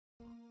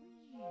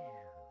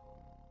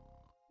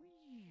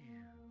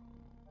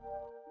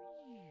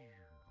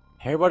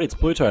Hey everybody, it's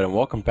BlueToad and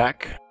welcome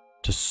back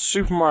to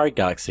Super Mario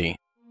Galaxy.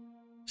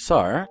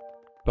 So,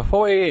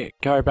 before we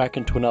go back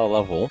into another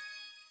level,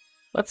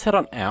 let's head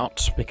on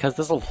out because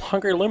there's a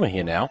hungry Luma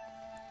here now.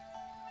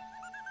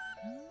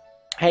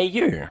 Hey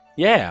you!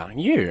 Yeah,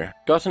 you!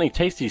 Got any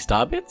tasty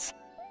star bits?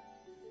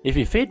 If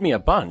you feed me a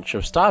bunch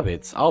of star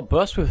bits, I'll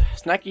burst with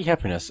snacky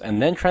happiness and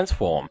then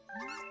transform.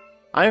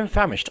 I am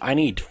famished. I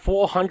need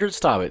 400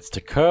 star bits to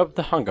curb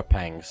the hunger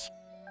pangs.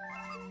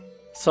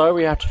 So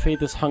we have to feed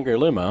this hungry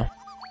Luma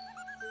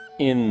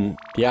in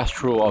the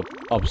Astral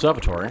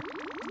Observatory.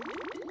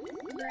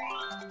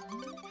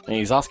 And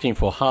he's asking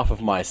for half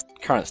of my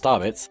current star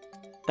bits.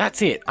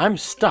 That's it, I'm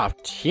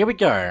stuffed. Here we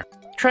go.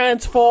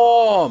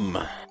 Transform!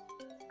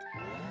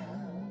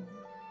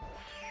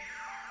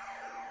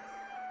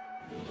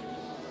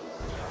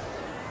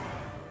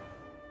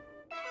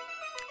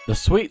 The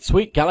sweet,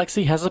 sweet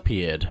galaxy has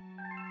appeared.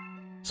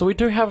 So we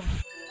do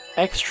have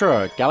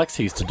extra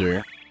galaxies to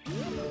do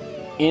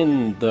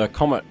in the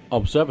Comet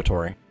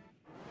Observatory.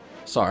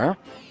 So,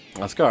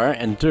 let's go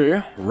and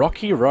do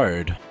Rocky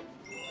Road.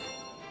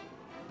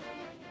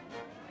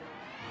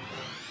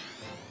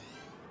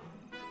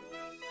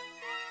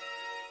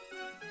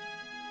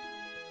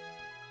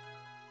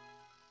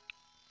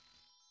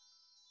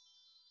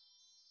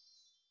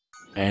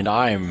 And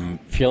I'm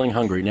feeling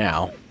hungry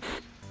now,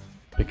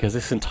 because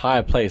this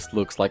entire place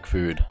looks like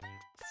food.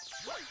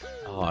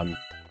 Oh, I'm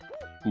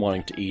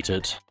wanting to eat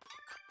it.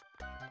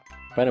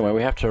 But anyway,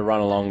 we have to run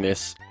along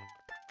this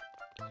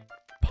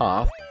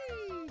path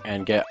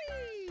and get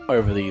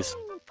over these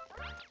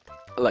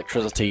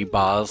electricity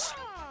bars.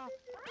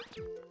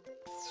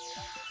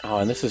 Oh,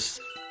 and this is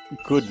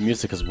good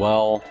music as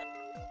well.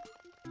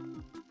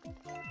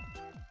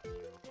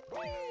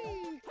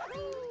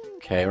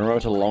 Okay, remember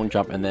to long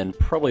jump and then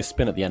probably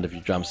spin at the end of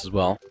your jumps as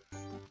well.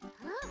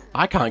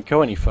 I can't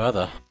go any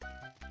further.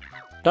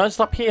 Don't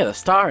stop here, the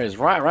star is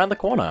right around the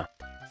corner.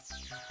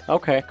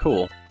 Okay,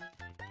 cool.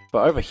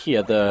 But over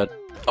here,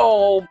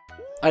 oh!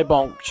 I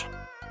bonked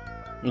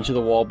into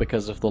the wall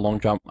because of the long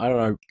jump. I don't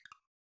know.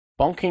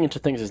 Bonking into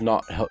things is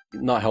not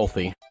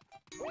healthy.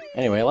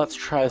 Anyway, let's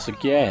try this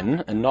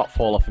again and not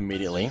fall off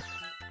immediately.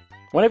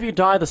 Whenever you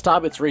die, the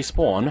star bits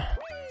respawn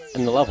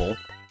in the level,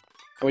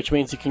 which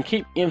means you can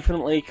keep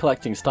infinitely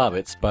collecting star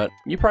bits, but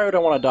you probably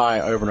don't want to die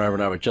over and over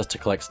and over just to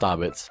collect star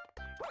bits.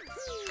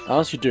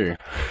 Unless you do,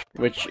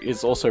 which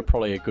is also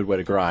probably a good way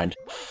to grind.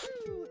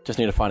 Just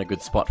need to find a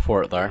good spot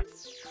for it though.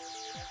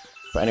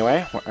 But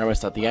anyway, we're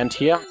almost at the end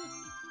here.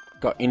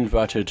 Got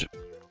inverted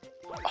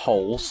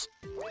holes,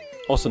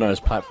 also known as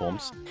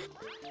platforms.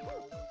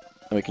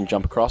 And we can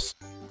jump across.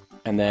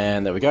 And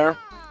then, there we go.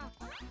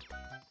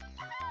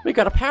 We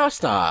got a power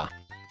star!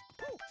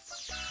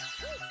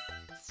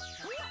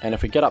 And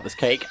if we get up this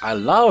cake, I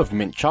love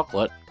mint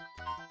chocolate.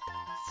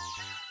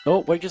 Oh,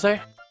 what did you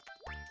say?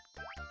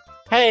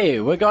 Hey,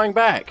 we're going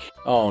back!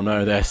 Oh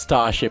no, their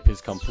starship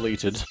is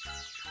completed.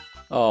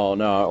 Oh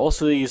no,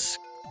 also these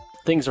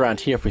things around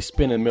here, if we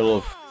spin in the middle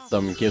of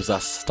them, gives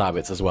us star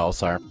bits as well,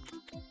 so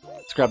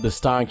let's grab this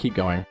star and keep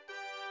going.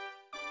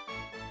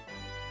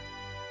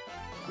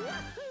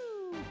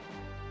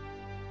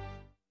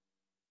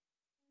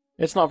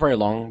 It's not very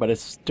long, but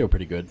it's still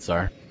pretty good,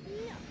 so.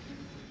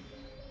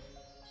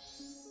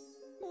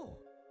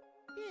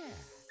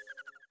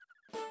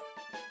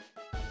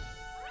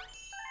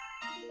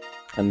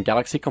 And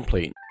galaxy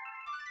complete.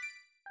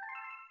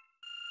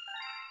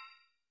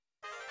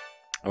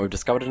 And we've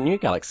discovered a new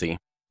galaxy.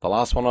 The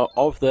last one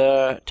of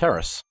the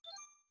terrace.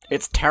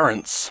 It's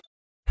Terrence!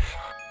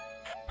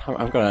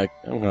 I'm gonna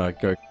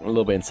go a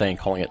little bit insane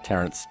calling it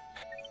Terrence.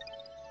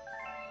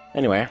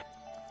 Anyway.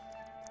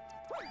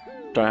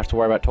 Don't have to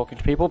worry about talking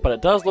to people, but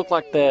it does look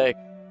like the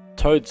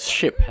Toad's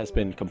ship has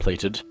been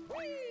completed.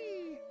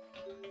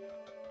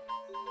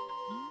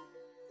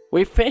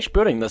 We've finished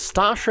building the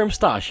Starshroom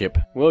Starship.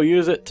 We'll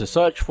use it to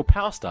search for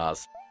power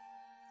stars.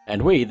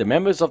 And we, the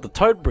members of the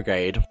Toad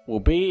Brigade, will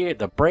be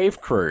the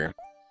brave crew.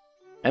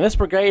 And this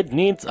brigade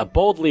needs a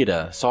bold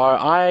leader, so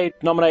I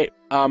nominate,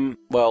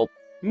 well,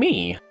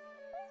 me.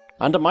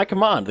 Under my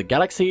command, the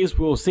galaxies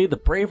will see the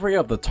bravery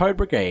of the Toad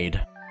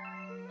Brigade.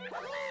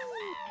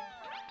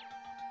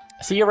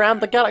 See you around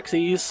the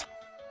galaxies!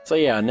 So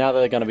yeah, now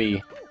they're gonna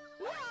be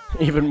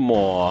even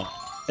more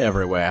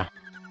everywhere.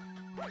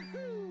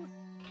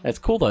 It's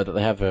cool though that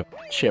they have a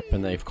ship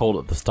and they've called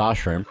it the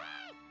Starshroom.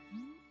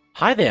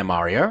 Hi there,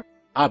 Mario!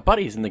 Our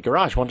buddies in the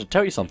garage want to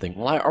tell you something.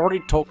 Well, I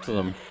already talked to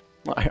them.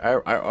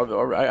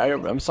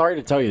 I'm sorry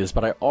to tell you this,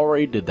 but I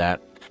already did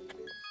that.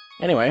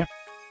 Anyway.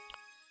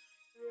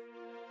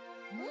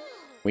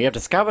 We have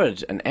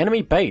discovered an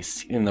enemy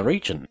base in the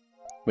region.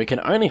 We can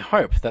only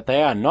hope that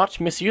they are not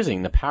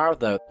misusing the power of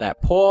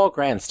that poor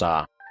Grand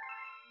Star.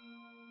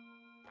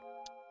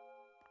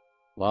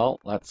 Well,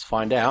 let's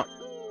find out.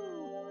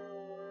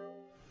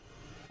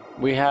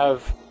 We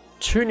have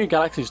 2 new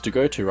galaxies to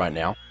go to right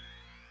now.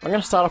 I'm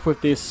going to start off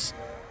with this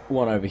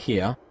one over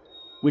here,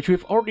 which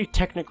we've already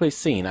technically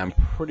seen, I'm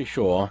pretty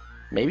sure.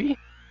 Maybe?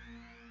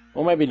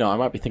 Or maybe not, I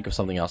might be thinking of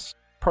something else.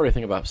 Probably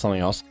think about something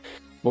else.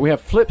 But we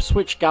have Flip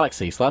Switch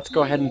Galaxy, so let's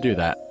go ahead and do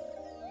that.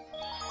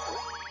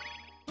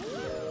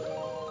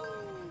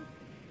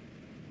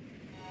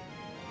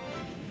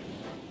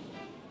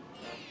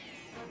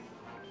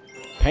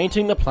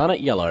 Painting the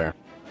planet yellow.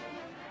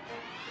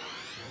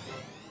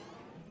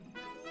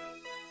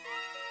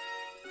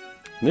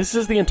 This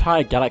is the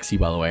entire galaxy,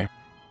 by the way.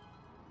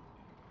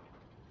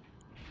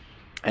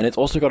 And it's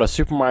also got a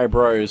Super Mario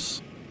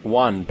Bros.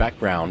 1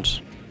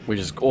 background, which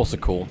is also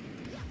cool.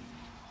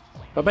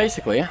 But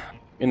basically,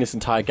 in this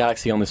entire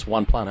galaxy on this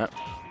one planet,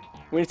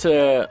 we need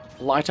to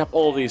light up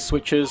all of these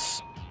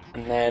switches,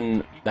 and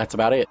then that's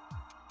about it.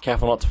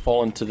 Careful not to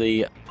fall into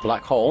the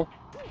black hole.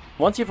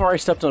 Once you've already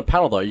stepped on a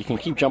panel though, you can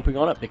keep jumping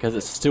on it because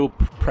it's still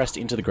pressed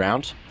into the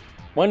ground.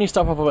 When you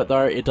step off of it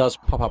though, it does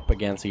pop up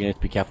again, so you need to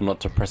be careful not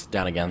to press it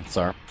down again.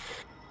 So,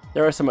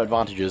 there are some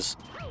advantages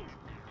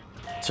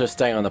to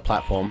staying on the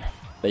platform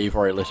that you've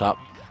already lit up.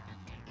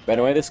 But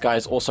anyway, this guy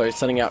is also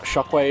sending out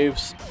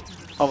shockwaves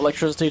of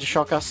electricity to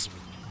shock us.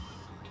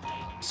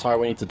 So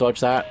we need to dodge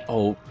that.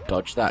 Oh,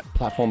 dodge that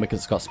platform because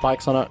it's got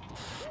spikes on it.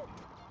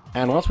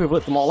 And once we've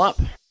lit them all up,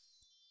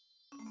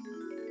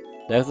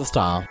 there's the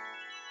star.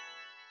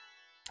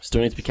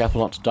 Still need to be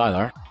careful not to die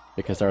though,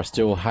 because there are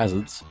still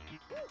hazards.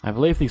 I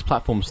believe these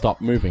platforms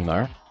stop moving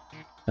though,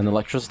 and the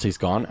electricity's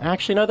gone.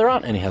 Actually, no, there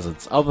aren't any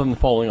hazards, other than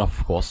falling off,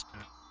 of course.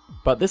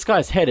 But this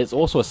guy's head is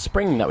also a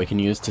spring that we can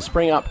use to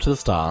spring up to the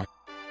star.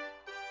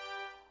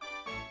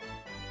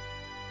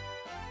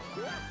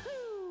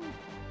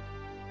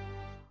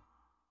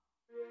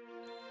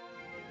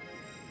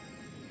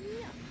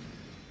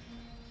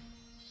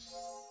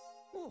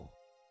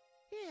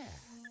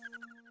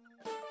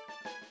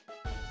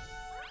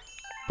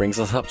 Brings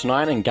us up to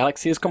 9 and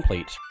galaxy is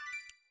complete.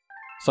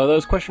 So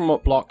those question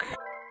mark block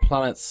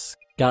planets,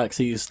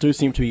 galaxies do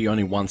seem to be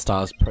only 1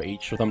 stars per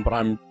each of them, but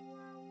I'm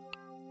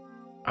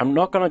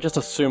not gonna just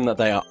assume that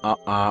they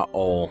are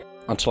all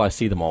until I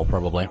see them all,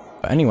 probably.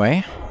 But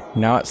anyway,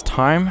 now it's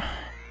time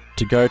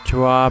to go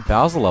to our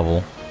Bowser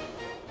level.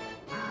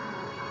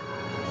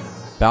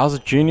 Bowser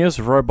Jr.'s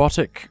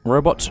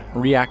robot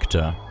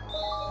reactor.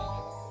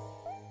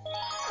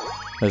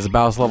 There's a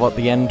Bowser level at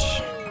the end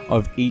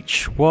of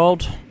each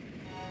world.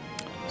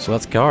 So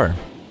let's go.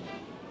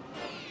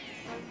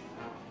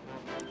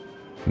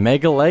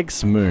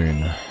 Megaleg's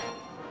moon.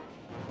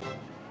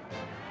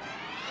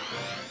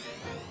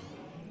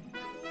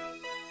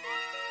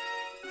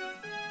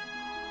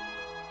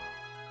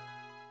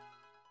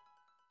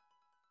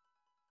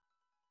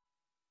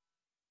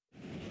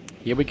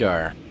 Here we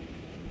go.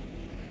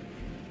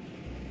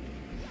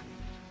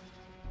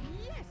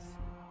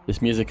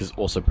 This music is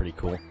also pretty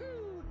cool.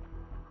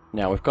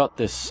 Now we've got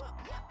this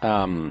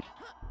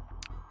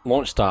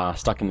launch star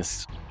stuck in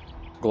this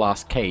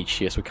glass cage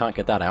here, so we can't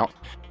get that out.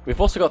 We've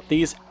also got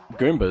these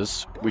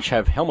Goombas, which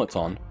have helmets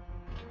on.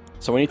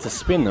 So we need to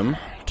spin them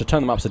to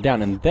turn them upside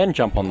down and then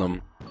jump on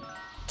them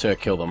to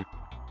kill them.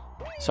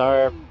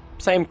 So,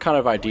 same kind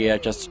of idea,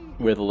 just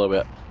with a little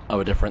bit of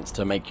a difference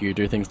to make you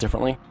do things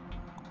differently.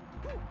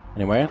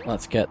 Anyway,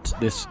 let's get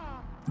this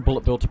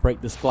bullet bill to break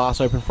this glass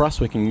open for us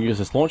so we can use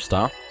this launch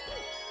star.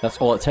 That's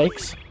all it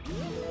takes.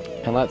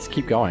 And let's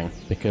keep going,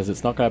 because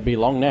it's not going to be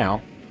long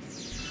now,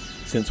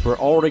 since we're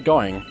already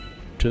going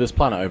to this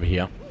planet over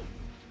here.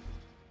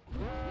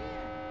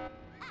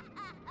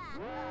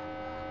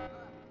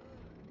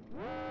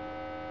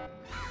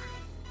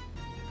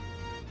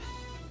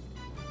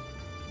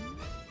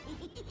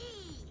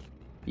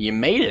 You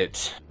made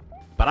it!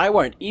 But I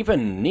won't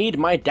even need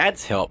my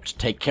dad's help to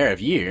take care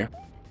of you.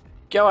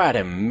 Go at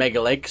him,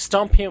 Megaleg,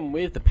 stomp him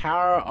with the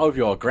power of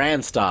your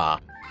Grand Star.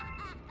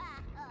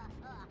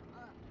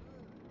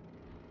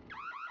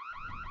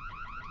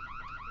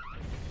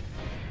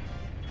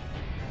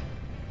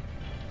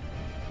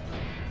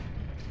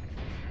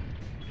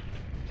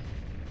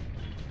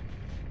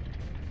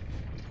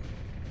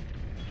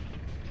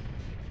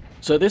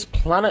 So this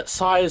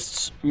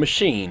planet-sized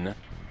machine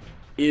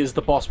is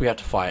the boss we have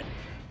to fight.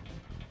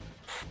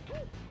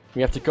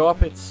 We have to go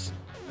up its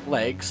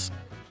legs,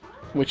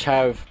 which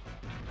have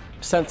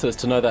sensors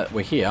to know that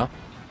we're here,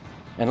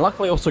 and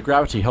luckily also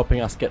gravity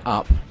helping us get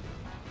up.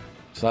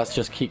 So let's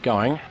just keep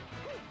going.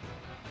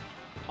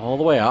 All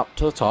the way up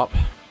to the top.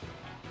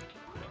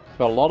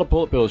 Got a lot of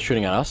bullet bills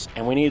shooting at us,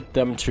 and we need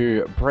them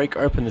to break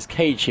open this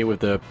cage here with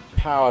the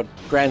powered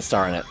Grand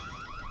Star in it.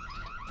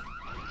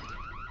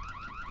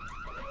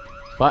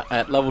 But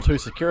at level 2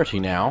 security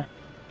now,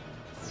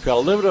 we've got a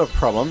little bit of a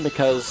problem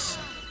because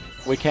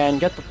we can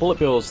get the bullet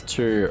bills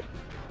to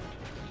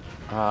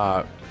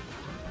try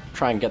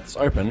and get this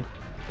open.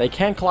 They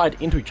can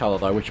collide into each other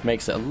though, which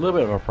makes it a little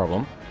bit of a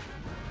problem.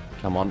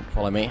 Come on,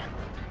 follow me.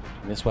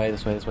 This way,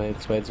 this way, this way,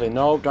 this way, this way.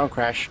 No, don't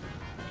crash.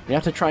 We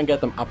have to try and get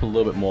them up a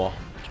little bit more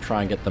to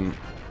try and get them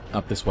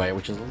up this way,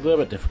 which is a little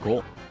bit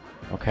difficult.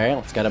 Okay,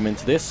 let's get them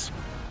into this.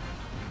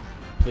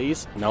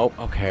 Please. Nope,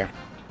 okay.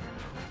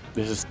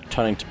 This is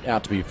turning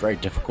out to be very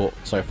difficult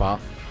so far.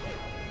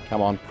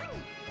 Come on.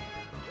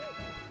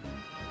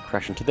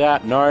 Crash into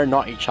that. No,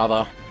 not each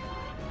other.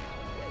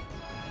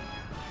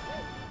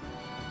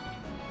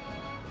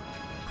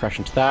 Crash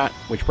into that,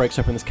 which breaks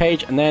open this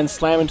cage, and then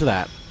slam into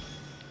that.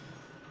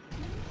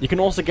 You can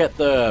also get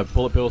the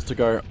bullet bills to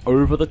go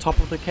over the top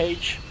of the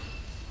cage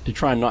to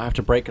try and not have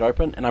to break it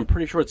open, and I'm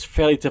pretty sure it's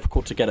fairly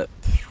difficult to get it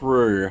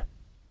through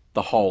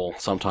the hole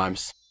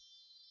sometimes.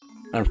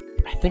 And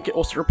I think it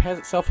also repairs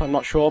itself, I'm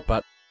not sure,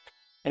 but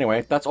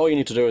anyway, that's all you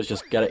need to do is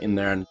just get it in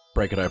there and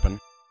break it open.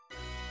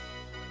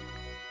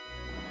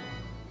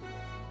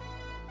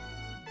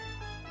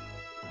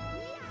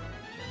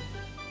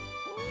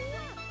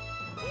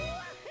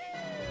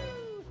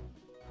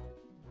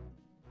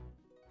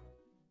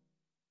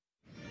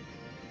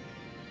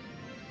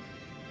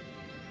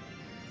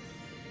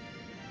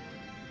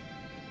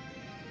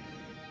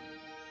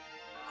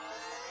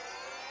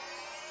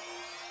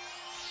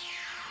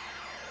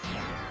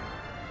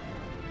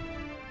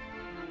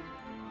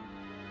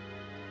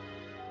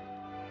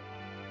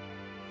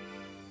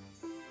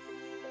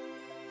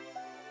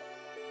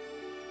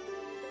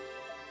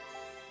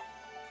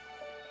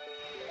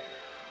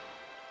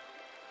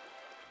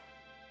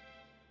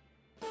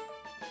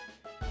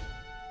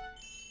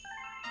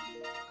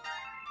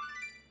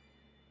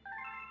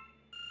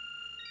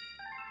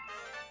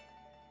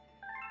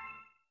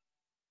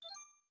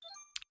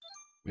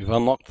 We've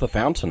unlocked the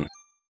fountain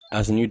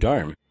as a new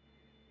dome.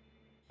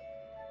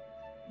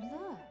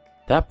 Look.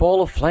 That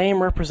ball of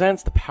flame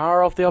represents the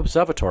power of the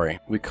observatory.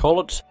 We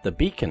call it the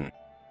beacon.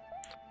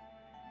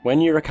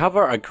 When you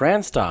recover a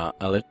grand star,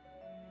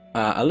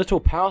 a little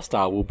power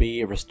star will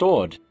be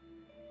restored.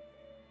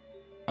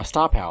 A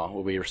star power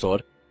will be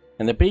restored,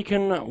 and the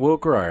beacon will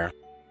grow.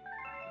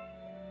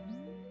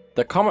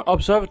 The Comet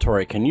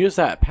Observatory can use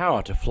that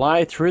power to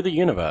fly through the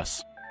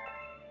universe.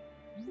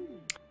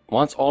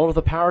 Once all of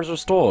the power is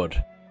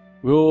restored,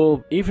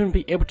 we'll even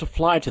be able to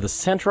fly to the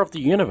center of the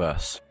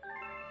universe.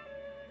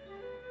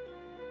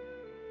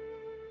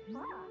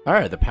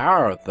 Oh, the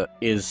power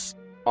is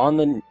on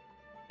in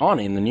our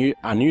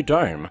new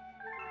dome.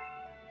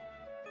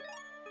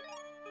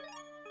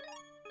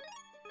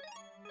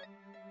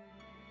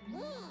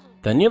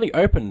 The nearly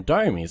open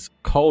dome is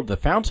called the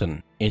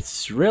fountain.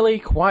 It's really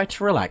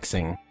quite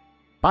relaxing.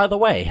 By the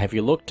way, have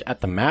you looked at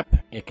the map?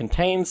 It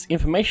contains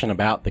information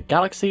about the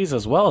galaxies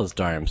as well as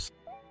domes.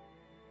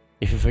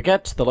 If you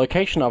forget the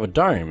location of a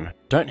dome,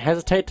 don't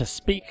hesitate to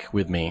speak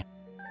with me.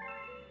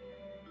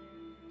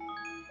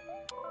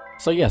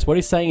 So yes, what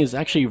he's saying is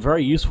actually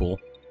very useful.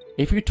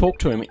 If you talk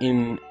to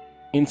him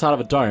inside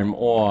of a dome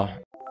or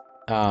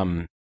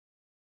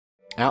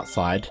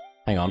outside,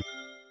 hang on,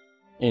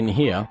 in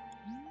here,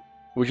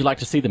 would you like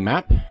to see the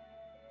map?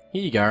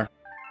 Here you go.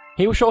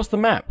 He will show us the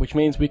map, which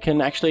means we can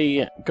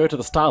actually go to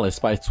the star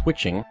list by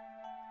switching,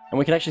 and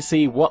we can actually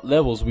see what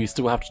levels we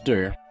still have to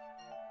do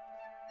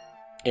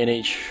in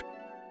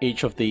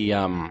each of the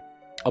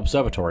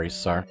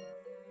observatories,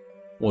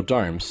 or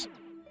domes.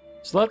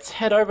 So let's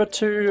head over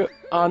to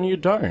our new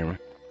dome.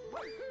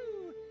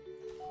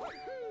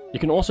 You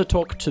can also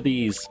talk to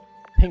these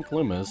pink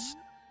lumas.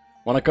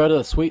 Want to go to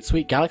the sweet,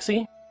 sweet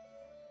galaxy?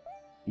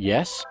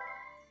 Yes.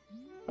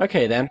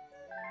 Okay then.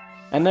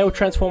 And they will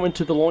transform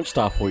into the launch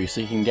star for you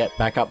so you can get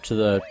back up to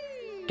the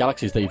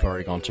galaxies that you've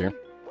already gone to.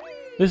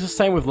 This is the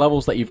same with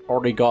levels that you've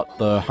already got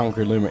the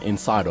Hungry Luma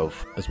inside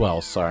of as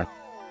well, so...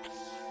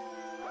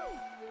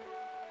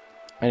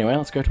 Anyway,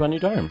 let's go to our new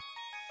dome.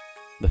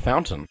 The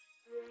fountain.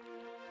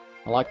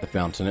 I like the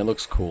fountain, it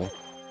looks cool.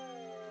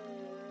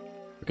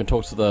 We can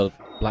talk to the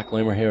Black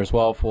Luma here as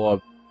well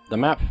for the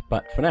map,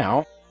 but for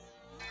now,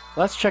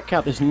 let's check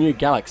out this new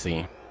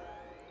galaxy.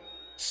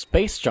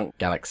 Space Junk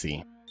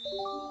Galaxy.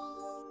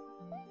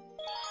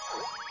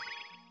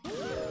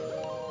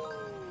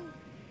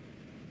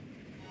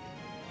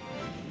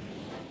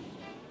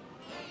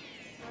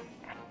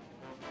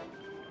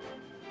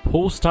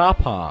 Pool Star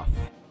Path.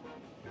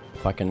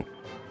 If I can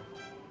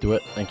do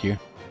it, thank you.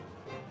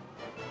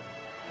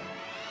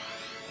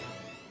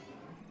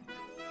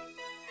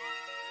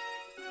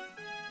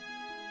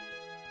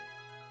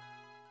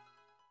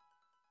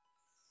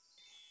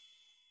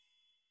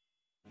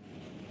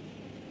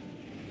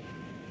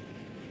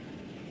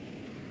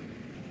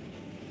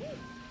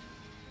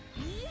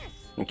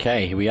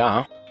 Okay, here we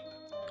are.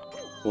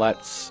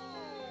 Let's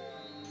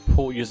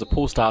use the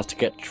pool stars to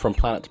get from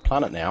planet to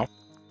planet now.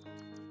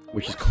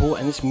 Which is cool,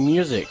 and this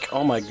music,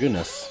 oh my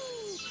goodness.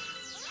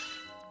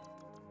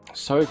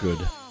 So good.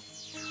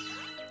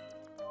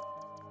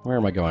 Where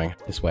am I going?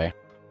 This way.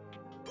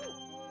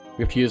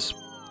 We have to use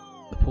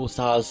the pool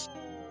stars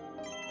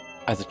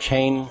as a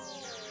chain.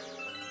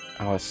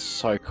 Oh, it's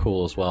so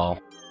cool as well.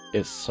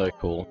 It's so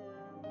cool.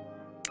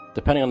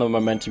 Depending on the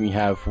momentum you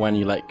have when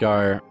you let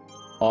go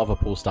of a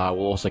pool star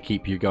will also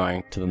keep you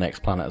going to the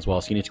next planet as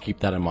well, so you need to keep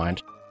that in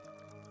mind.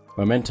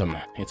 Momentum,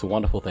 it's a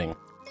wonderful thing.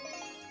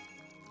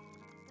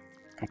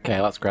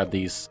 Okay, let's grab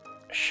these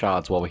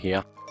shards while we're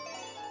here,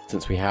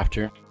 since we have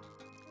to.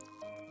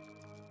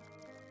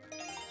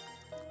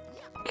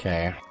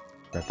 Okay,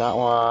 grab that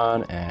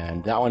one,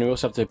 and that one. We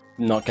also have to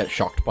not get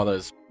shocked by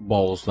those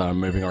balls that are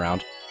moving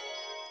around.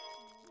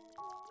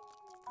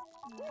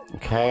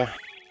 Okay.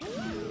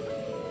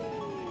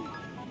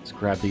 Let's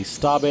grab these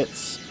star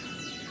bits.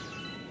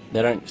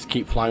 They don't just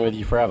keep flying with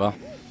you forever.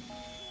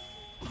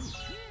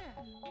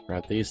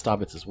 Grab these star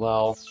bits as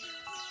well.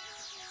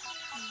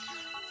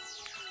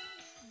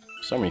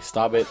 So many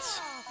star bits.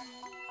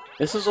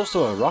 This is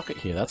also a rocket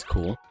here, that's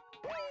cool.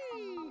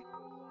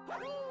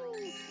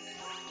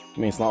 I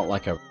mean, it's not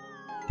like a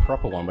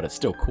proper one, but it's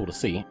still cool to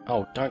see.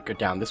 Oh, don't go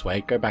down this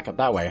way, go back up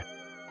that way.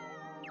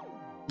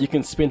 You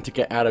can spin to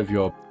get out of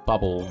your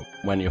bubble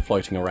when you're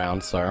floating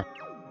around, so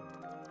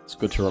it's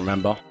good to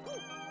remember.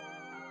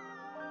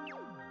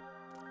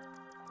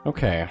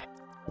 Okay,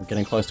 we're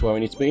getting close to where we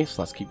need to be,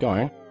 so let's keep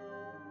going.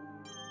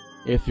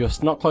 If you're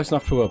not close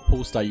enough to a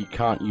pool star, you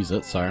can't use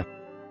it, so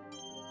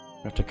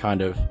we have to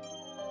kind of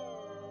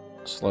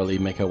slowly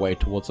make our way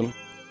towards them.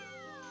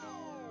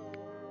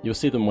 You'll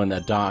see them when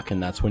they're dark,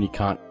 and that's when you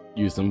can't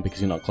use them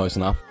because you're not close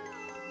enough.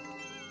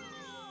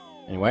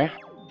 Anyway,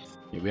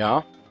 here we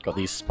are. Got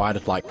these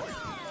spider-like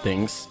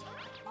things.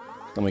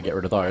 Let me get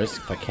rid of those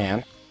if I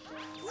can.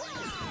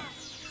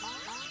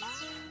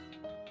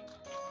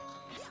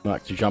 I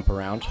like to jump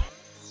around.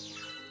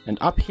 And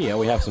up here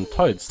we have some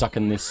toads stuck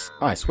in this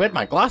ice. Where'd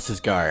my glasses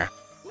go?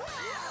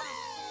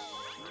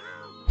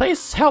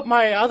 Please help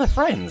my other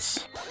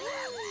friends.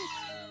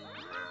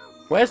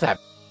 Where's that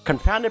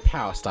confounded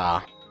power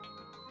star?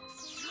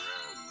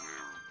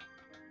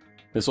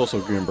 There's also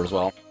a Goomba as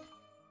well.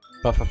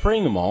 But for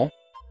freeing them all,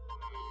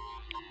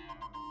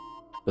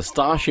 the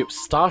starship's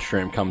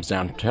Starshroom comes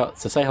down to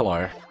say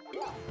hello.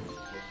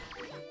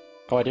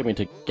 Oh, I didn't mean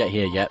to get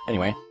here yet.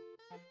 Anyway.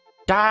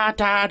 Da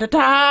da da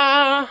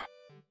da!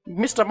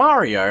 Mr.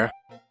 Mario!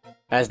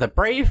 As the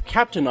brave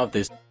captain of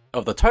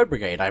the Toad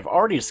Brigade, I've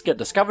already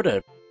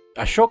discovered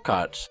a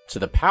shortcut to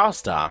the Power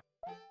Star.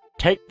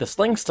 Take the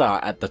Sling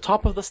Star at the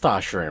top of the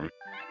Starshroom.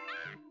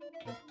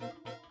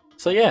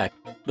 So yeah,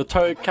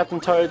 Captain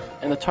Toad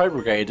and the Toad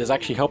Brigade is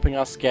actually helping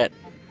us get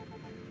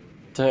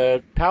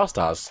to Power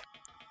Stars.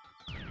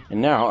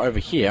 And now, over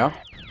here,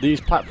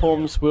 these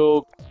platforms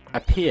will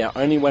appear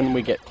only when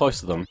we get close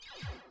to them.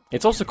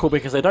 It's also cool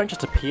because they don't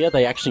just appear,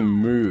 they actually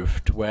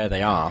move to where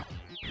they are.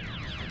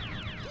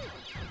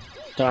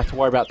 Don't have to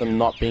worry about them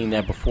not being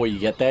there before you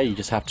get there, you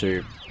just have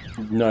to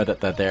know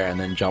that they're there and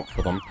then jump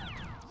for them.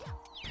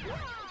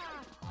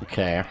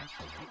 Okay.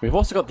 We've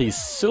also got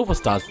these silver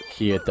stars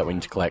here that we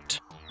need to collect.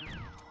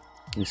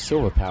 These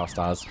silver power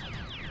stars.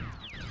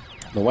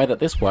 The way that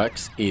this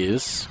works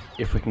is,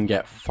 if we can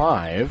get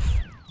 5...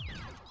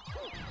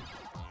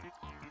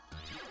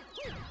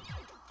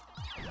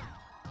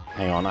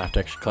 Hang on, I have to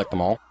actually collect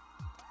them all.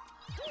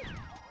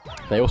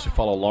 They also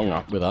follow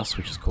along with us,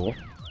 which is cool.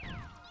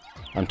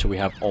 Until we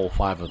have all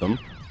 5 of them.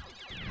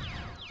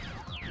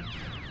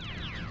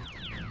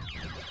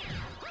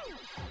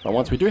 But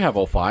once we do have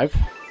all 5,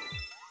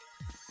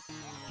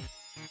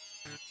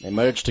 they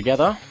merge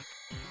together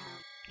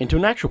into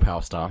an actual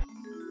power star.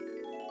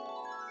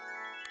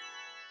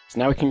 So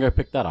now we can go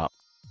pick that up.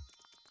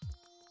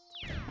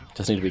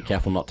 Just need to be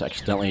careful not to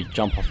accidentally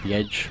jump off the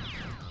edge.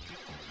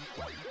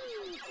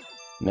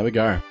 And there we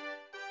go.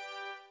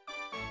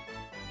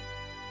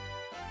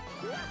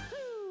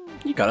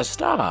 You got a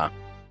star!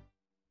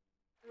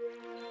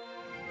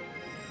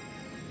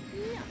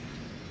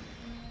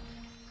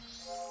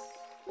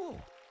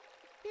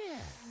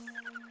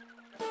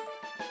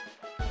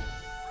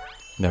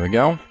 There we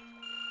go.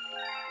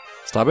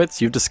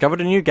 Starbits, you've discovered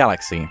a new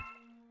galaxy.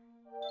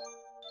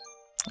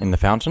 In the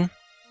fountain.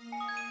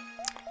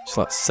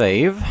 So let's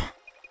save.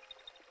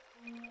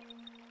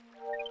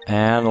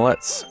 And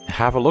let's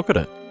have a look at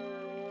it.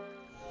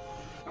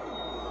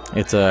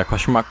 It's a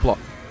question mark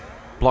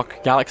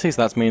block galaxy,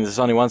 so that means there's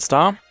only one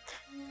star.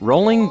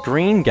 Rolling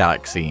green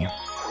galaxy.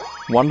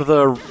 One of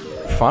the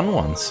fun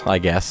ones, I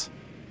guess.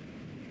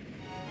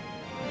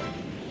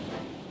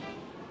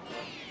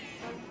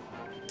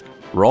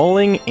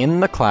 Rolling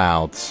in the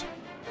clouds.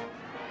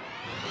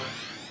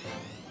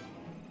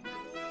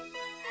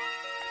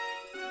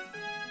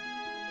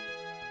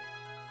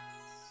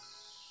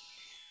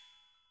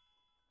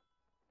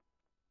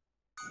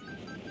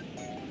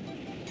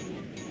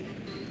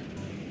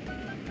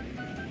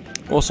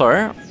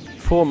 Also,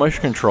 for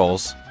motion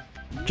controls,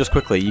 just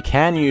quickly, you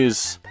can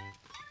use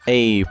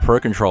a Pro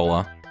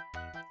Controller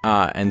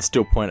and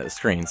still point at the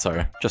screen,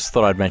 so just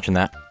thought I'd mention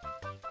that.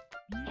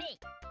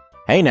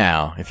 Hey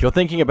now, if you're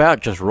thinking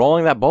about just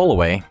rolling that ball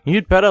away,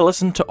 you'd better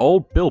listen to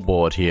old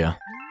Billboard here.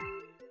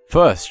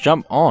 First,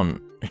 jump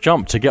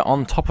to get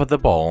on top of the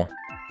ball.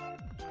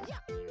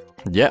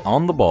 Get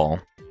on the ball.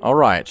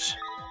 Alright,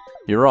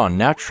 you're on.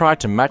 Now try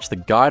to match the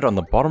guide on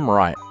the bottom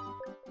right.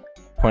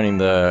 Pointing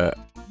the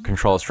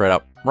controller straight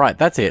up. Right,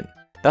 that's it.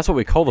 That's what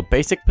we call the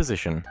basic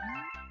position.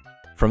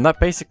 From that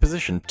basic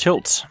position,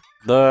 tilt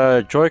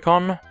the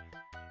Joy-Con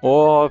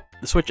or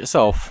the Switch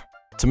itself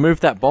to move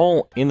that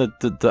ball in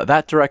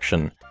that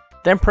direction.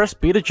 Then press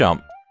B to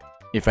jump.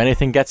 If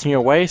anything gets in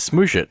your way,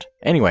 smoosh it.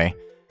 Anyway,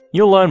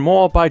 you'll learn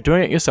more by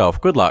doing it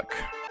yourself. Good luck.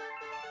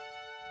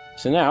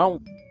 So now,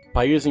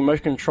 by using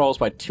motion controls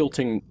by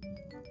tilting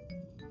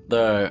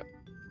the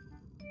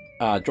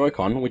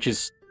Joy-Con, which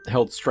is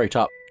held straight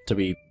up to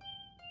be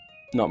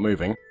not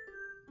moving,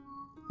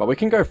 But we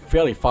can go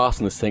fairly fast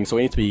on this thing, so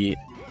we need to be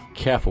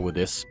careful with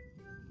this.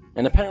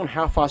 And depending on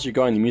how fast you're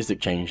going, the music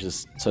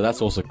changes, so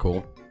that's also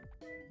cool.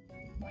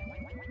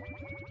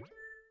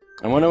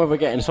 And whenever we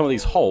get into some of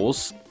these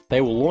holes,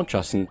 they will launch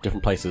us in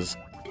different places.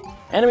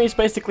 Enemies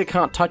basically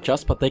can't touch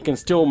us, but they can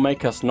still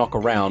make us knock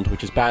around,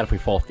 which is bad if we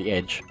fall off the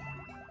edge.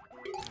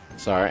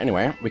 So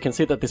anyway, we can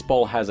see that this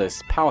bowl has a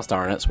power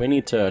star in it, so we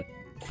need to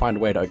find a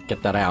way to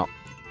get that out.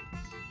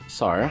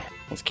 So,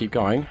 let's keep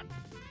going.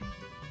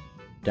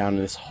 Down in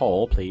this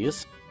hole,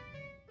 please.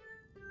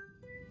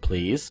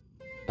 Please.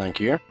 Thank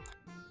you.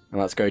 And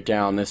let's go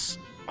down this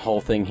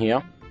whole thing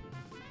here.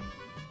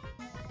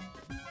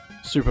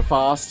 Super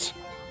fast.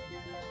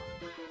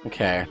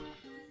 Okay.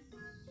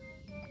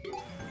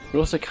 We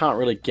also can't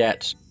really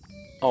get...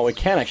 Oh, we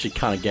can actually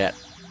kind of get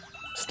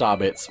star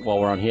bits while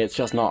we're on here. It's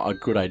just not a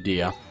good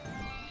idea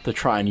to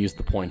try and use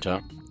the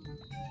pointer.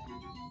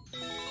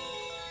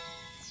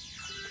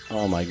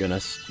 Oh my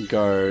goodness.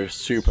 Go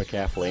super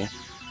carefully.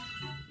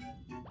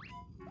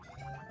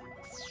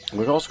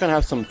 We're also going to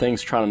have some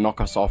things trying to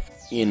knock us off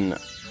in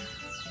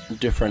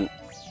different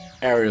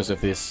areas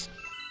of this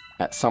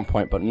at some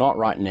point, but not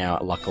right now,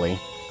 luckily.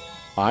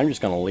 I'm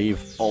just going to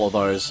leave all of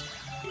those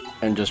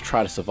and just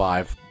try to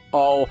survive.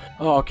 Oh,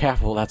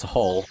 careful, that's a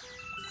hole.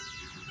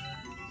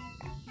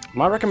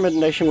 My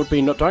recommendation would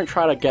be don't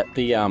try to get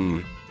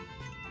the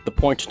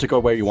pointer to go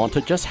where you want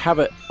it. Just have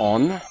it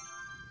on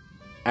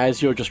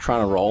as you're just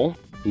trying to roll,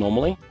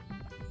 normally.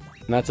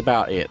 And that's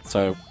about it.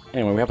 So,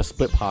 anyway, we have a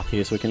split path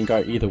here, so we can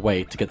go either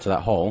way to get to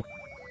that hole.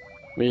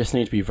 We just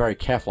need to be very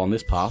careful on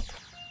this path.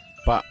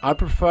 But I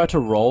prefer to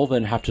roll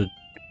than have to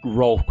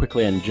roll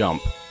quickly and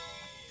jump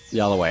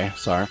the other way,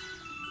 so...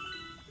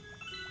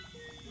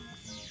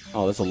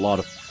 Oh, there's a lot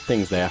of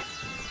things there.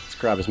 Let's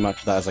grab as much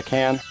of that as I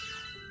can.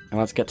 And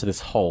let's get to this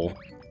hole.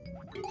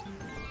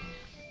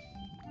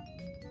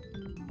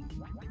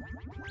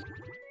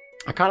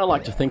 I kind of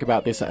like to think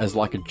about this as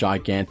like a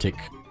gigantic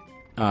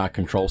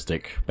control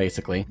stick,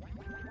 basically.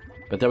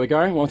 But there we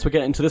go. Once we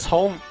get into this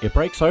hole, it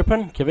breaks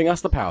open, giving us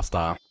the power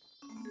star.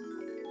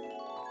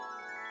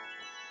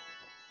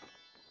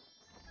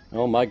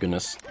 Oh my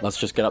goodness. Let's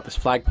just get up this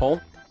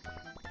flagpole.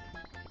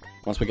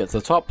 Once we get to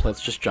the top,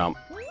 let's just jump.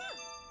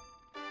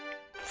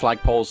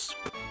 Flagpoles,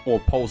 or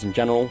poles in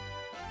general,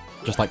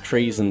 just like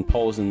trees and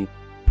poles in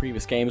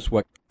previous games,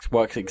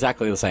 works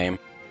exactly the same.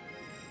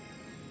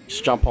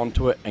 Just jump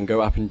onto it and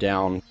go up and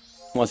down.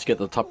 Once you get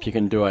to the top, you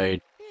can do an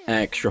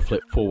extra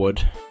flip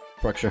forward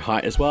for extra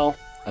height as well,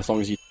 as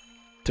long as you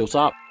tilt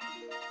up.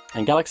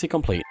 And galaxy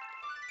complete.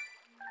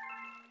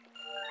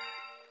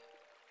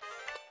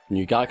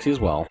 New galaxy as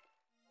well.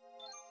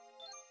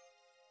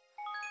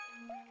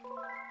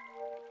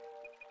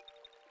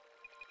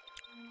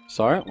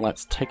 So,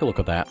 let's take a look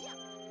at that.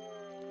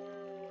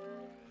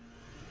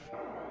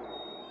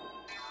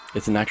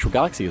 It's an actual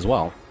galaxy as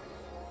well.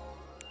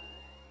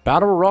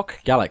 Battle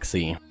Rock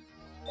Galaxy.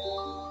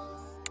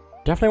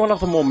 Definitely one of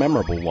the more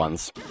memorable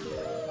ones,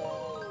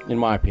 in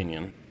my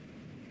opinion.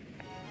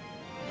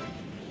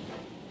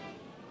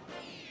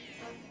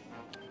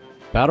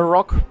 Battle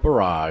Rock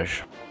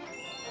Barrage.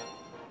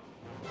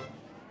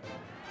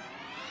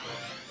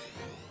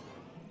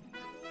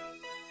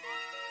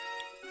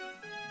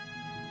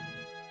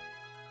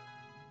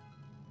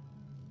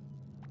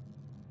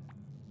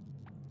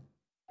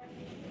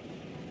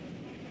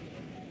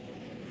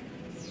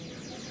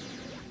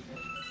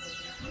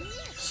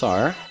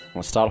 So,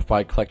 we'll start off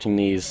by collecting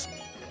these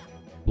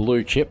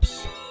blue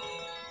chips.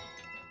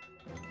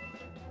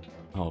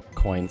 Oh,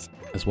 coins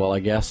as well, I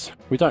guess.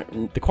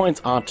 The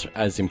coins aren't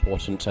as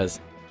important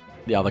as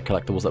the other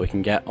collectibles that we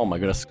can get. Oh my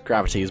goodness,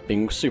 gravity is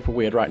being super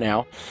weird right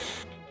now.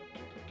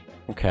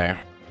 Okay.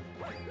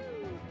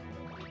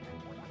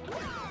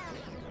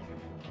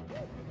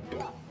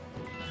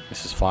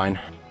 This is fine.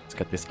 Let's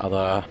get this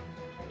other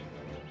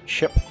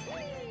chip.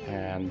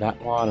 And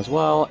that one as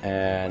well,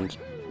 and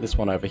this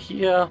one over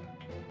here.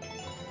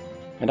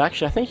 And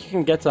actually, I think you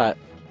can get that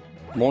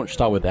launch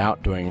star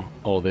without doing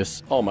all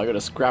this. Oh my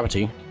goodness,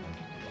 gravity.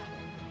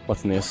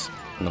 What's in this?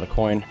 Another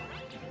coin.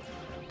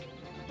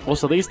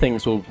 Also, these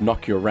things will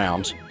knock you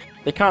around.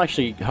 They can't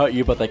actually hurt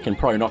you, but they can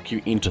probably knock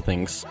you into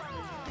things.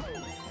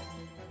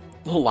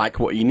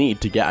 Like what you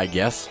need to get, I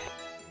guess.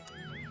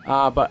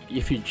 But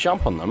if you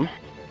jump on them,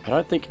 I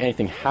don't think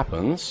anything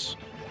happens.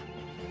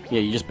 Yeah,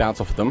 you just bounce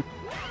off of them.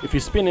 If you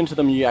spin into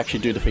them, you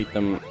actually do defeat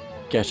them,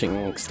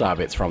 getting star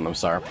bits from them,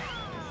 so...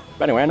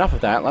 But anyway, enough of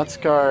that. Let's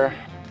go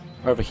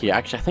over here.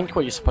 Actually, I think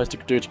what you're supposed to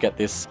do to get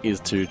this is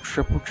to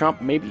triple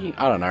jump, maybe?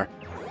 I don't know.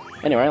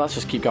 Anyway, let's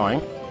just keep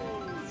going.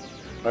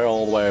 We're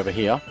all the way over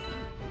here.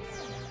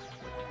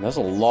 And there's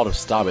a lot of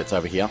star bits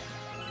over here.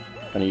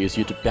 Gonna use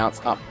you to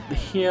bounce up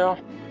here.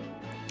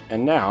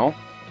 And now,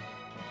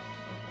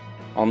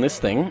 on this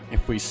thing,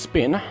 if we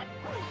spin,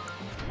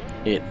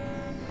 it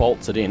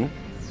bolts it in.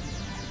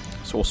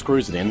 So, or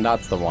screws it in,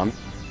 that's the one.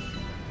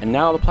 And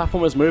now the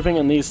platform is moving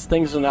and these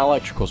things are now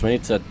electrical, so we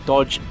need to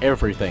dodge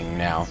everything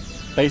now.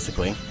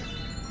 Basically.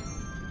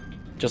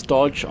 Just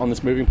dodge on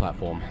this moving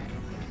platform.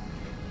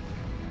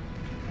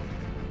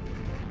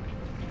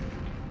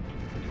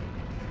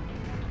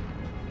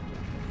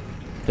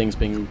 things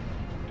being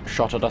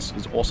shot at us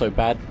is also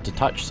bad to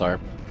touch, so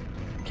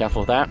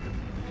careful of that.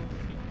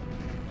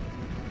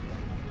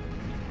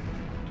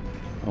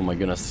 Oh my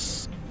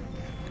goodness.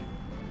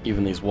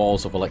 Even these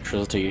walls of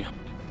electricity.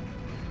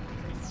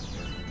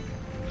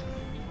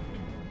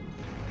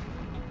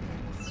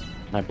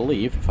 I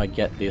believe if I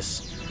get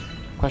this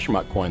question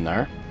mark coin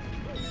there,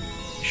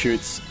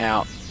 shoots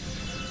out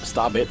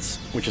star bits,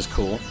 which is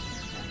cool.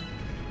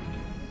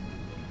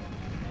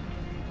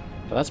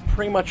 But that's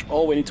pretty much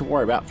all we need to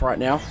worry about for right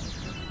now,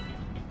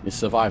 is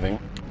surviving.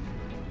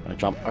 I'm gonna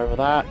jump over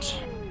that.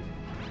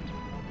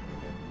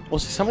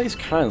 Also, some of these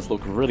cannons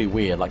look really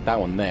weird, like that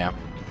one there.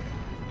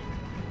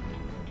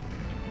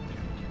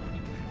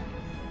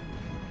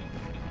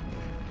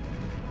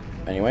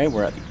 Anyway,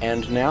 we're at the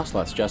end now, so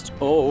let's just,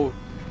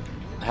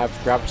 have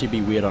gravity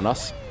be weird on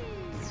us.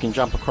 We can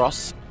jump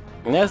across.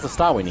 And there's the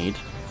star we need.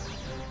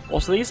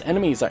 Also, these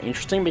enemies are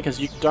interesting because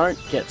you don't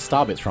get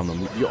star bits from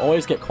them. You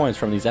always get coins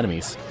from these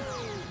enemies.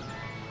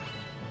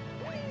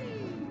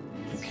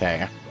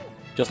 Okay.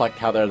 Just like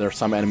how there are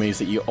some enemies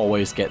that you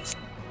always get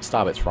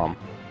star bits from.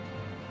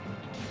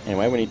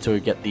 Anyway, we need to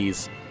get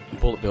these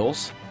bullet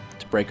bills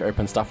to break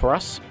open stuff for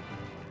us.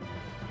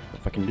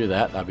 If I can do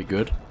that, that'd be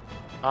good.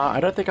 I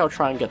don't think I'll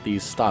try and get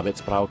these star bits,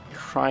 but I'll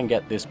try and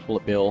get this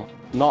bullet bill.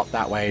 Not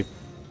that way.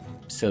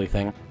 Silly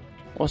thing.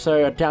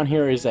 Also, down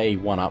here is a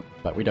 1-up,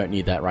 but we don't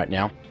need that right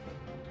now.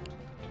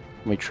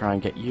 Let me try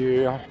and get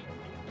you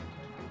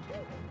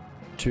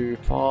to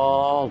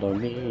follow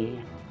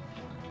me.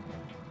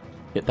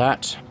 Hit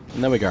that,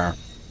 and there we go.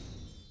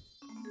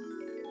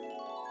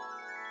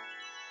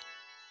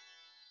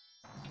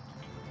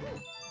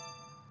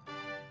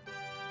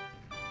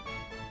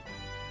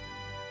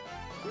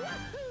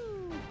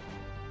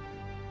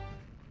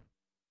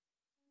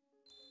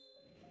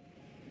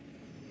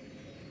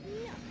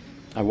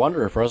 I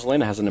wonder if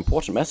Rosalina has an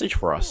important message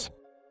for us.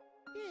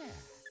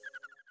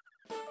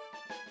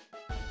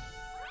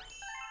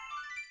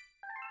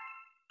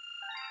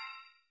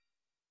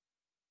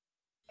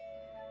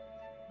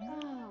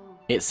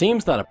 It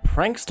seems that a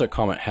prankster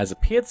comet has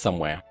appeared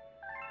somewhere.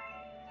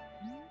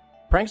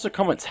 Prankster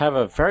comets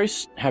have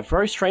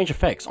very strange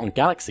effects on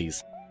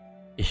galaxies.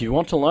 If you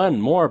want to learn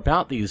more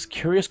about these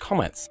curious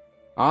comets,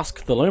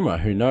 ask the Luma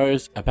who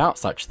knows about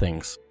such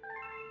things.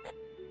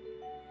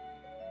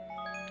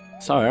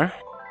 So,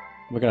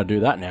 we're gonna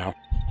do that now.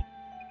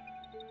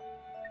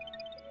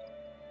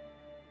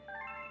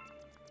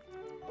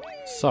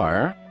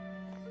 So,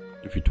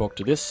 if you talk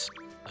to this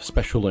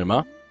special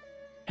Luma,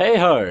 hey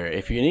ho,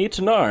 if you need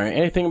to know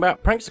anything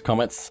about prankster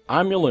comets,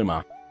 I'm your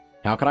Luma.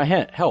 How can I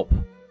help?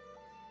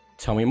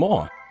 Tell me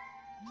more.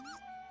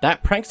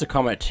 That prankster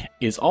comet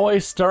is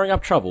always stirring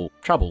up trouble,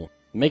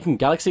 making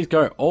galaxies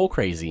go all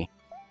crazy.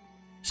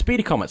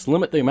 Speedy comets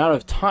limit the amount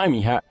of time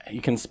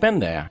you can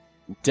spend there.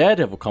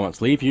 Daredevil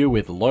comets leave you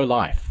with low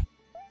life.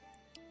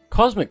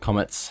 Cosmic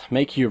comets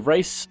make you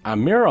race a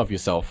mirror of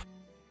yourself.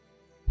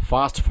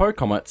 Fast foe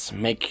comets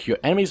make your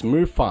enemies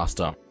move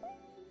faster.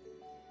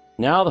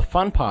 Now the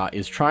fun part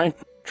is trying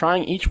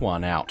each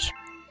one out.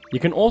 You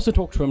can also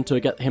talk to him to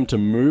get him to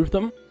move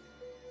them,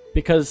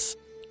 because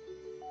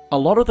a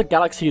lot of the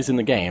galaxies in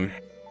the game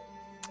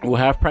will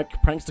have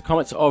prankster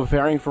comets of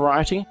varying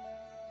variety,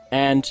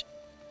 and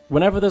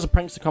whenever there's a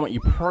prankster comet you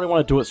probably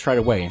want to do it straight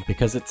away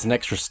because it's an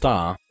extra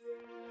star.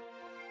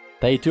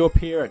 They do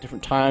appear at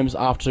different times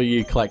after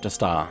you collect a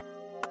star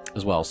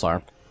as well,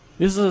 so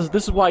this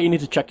is why you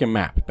need to check your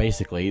map,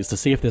 basically, is to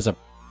see if there's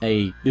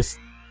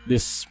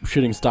this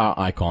shooting star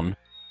icon.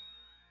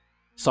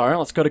 So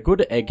let's go to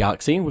Good Egg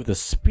Galaxy with the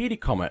Speedy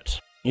Comet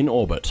in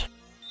orbit.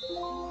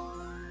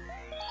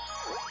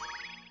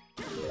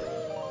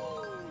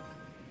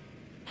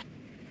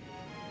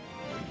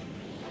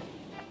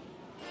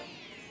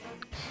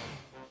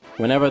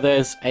 Whenever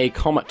there's a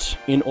comet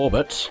in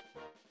orbit,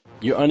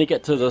 you only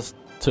get to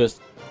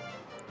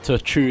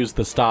choose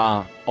the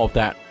star of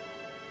that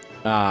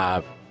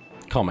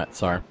comet.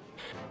 So,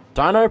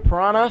 Dino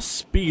Piranha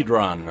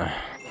Speedrun.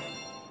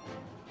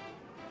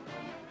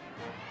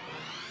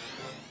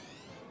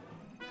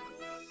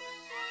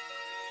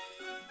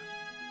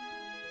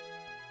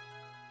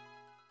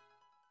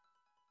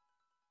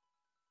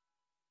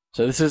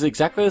 So this is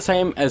exactly the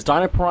same as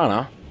Dino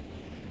Piranha,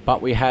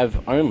 but we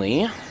have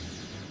only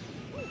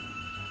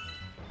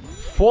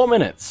 4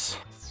 minutes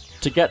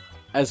to get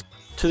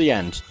to the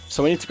end,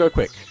 so we need to go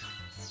quick.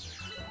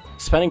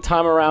 Spending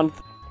time around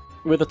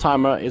with a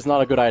timer is not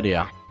a good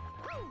idea.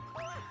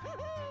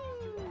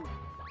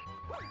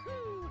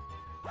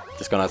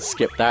 Just gonna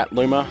skip that,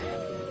 Luma.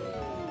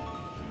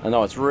 I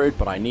know it's rude,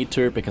 but I need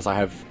to because I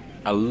have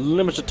a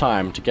limited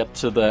time to get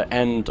to the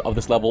end of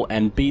this level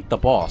and beat the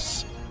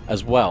boss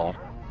as well.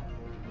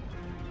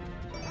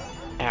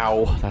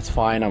 Ow, that's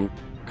fine, I'm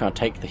gonna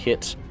take the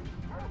hit.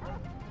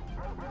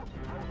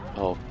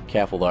 Oh,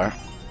 careful though.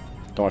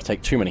 Don't want to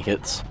take too many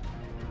hits.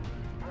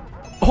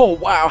 Oh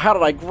wow, how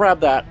did I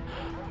grab that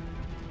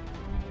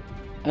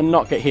and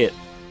not get hit?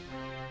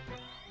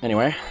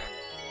 Anyway,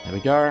 there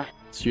we go.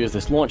 Let's use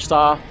this launch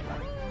star.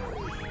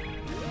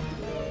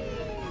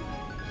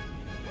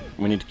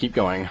 We need to keep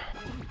going.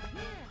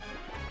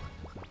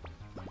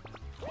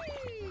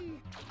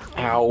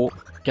 Ow.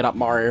 Get up,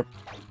 Mario.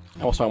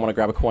 Also, I want to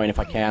grab a coin if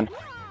I can.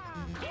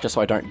 Just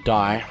so I don't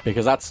die,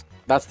 because that's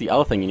the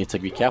other thing you need to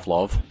be careful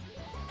of.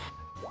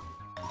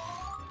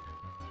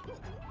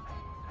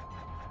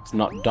 It's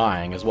not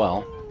dying as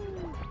well.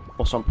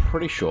 Also, I'm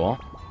pretty sure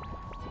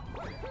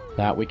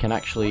that we can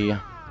actually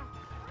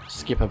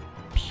skip a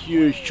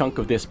huge chunk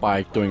of this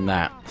by doing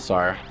that,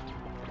 so...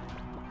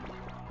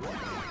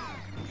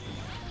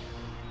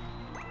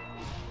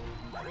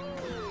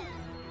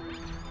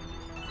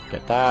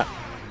 Get that.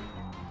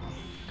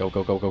 Go,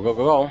 go, go, go, go,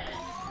 go, go.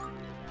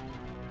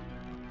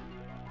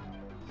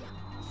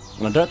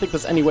 And I don't think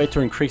there's any way to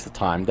increase the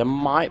time. There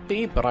might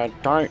be, but I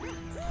don't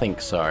think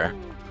so.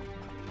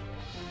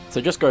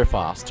 So just go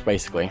fast,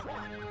 basically.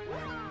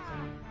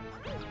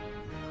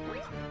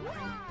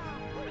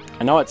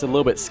 I know it's a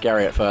little bit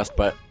scary at first,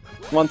 but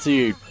once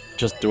you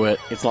just do it,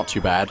 it's not too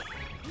bad.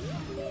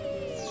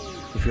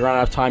 If you run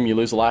out of time, you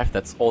lose a life,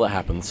 that's all that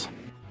happens.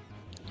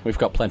 We've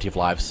got plenty of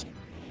lives.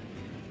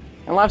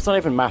 And lives don't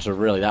even matter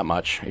really that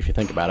much, if you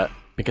think about it,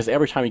 because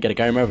every time you get a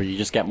game over, you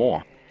just get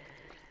more.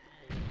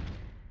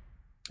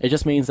 It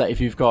just means that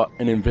if you've got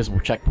an invisible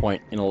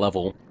checkpoint in a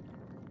level,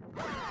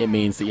 it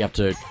means that you have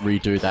to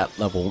redo that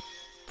level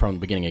from the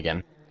beginning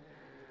again.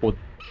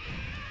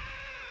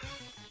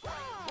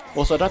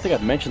 Also, I don't think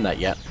I've mentioned that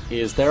yet,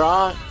 is there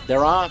are,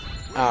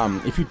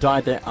 if you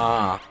die, there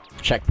are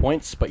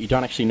checkpoints, but you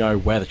don't actually know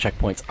where the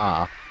checkpoints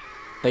are.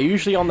 They're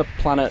usually on the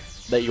planet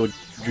that you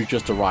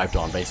just arrived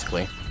on,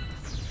 basically.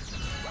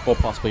 Or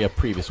possibly a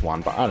previous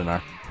one, but I don't know.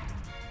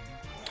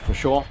 For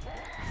sure.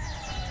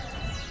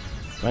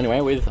 Anyway,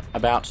 with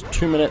about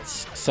 2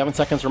 minutes, 7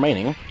 seconds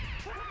remaining,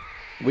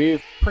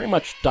 we've pretty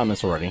much done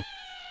this already.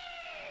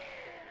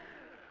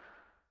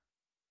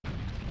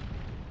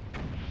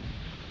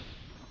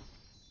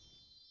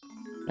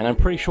 And I'm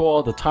pretty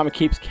sure the timer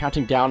keeps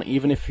counting down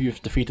even if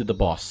you've defeated the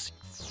boss.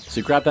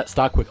 So grab that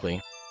star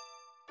quickly.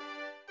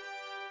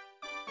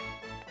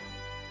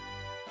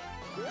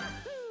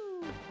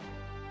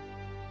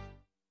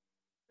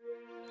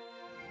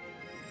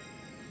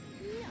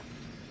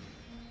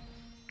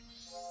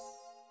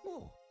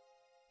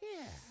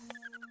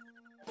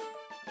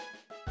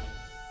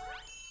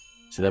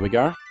 So there we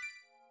go.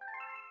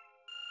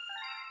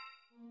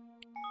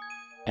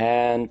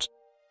 And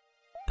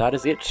that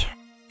is it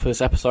for this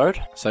episode.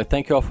 So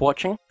thank you all for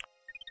watching,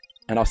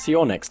 and I'll see you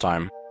all next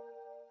time.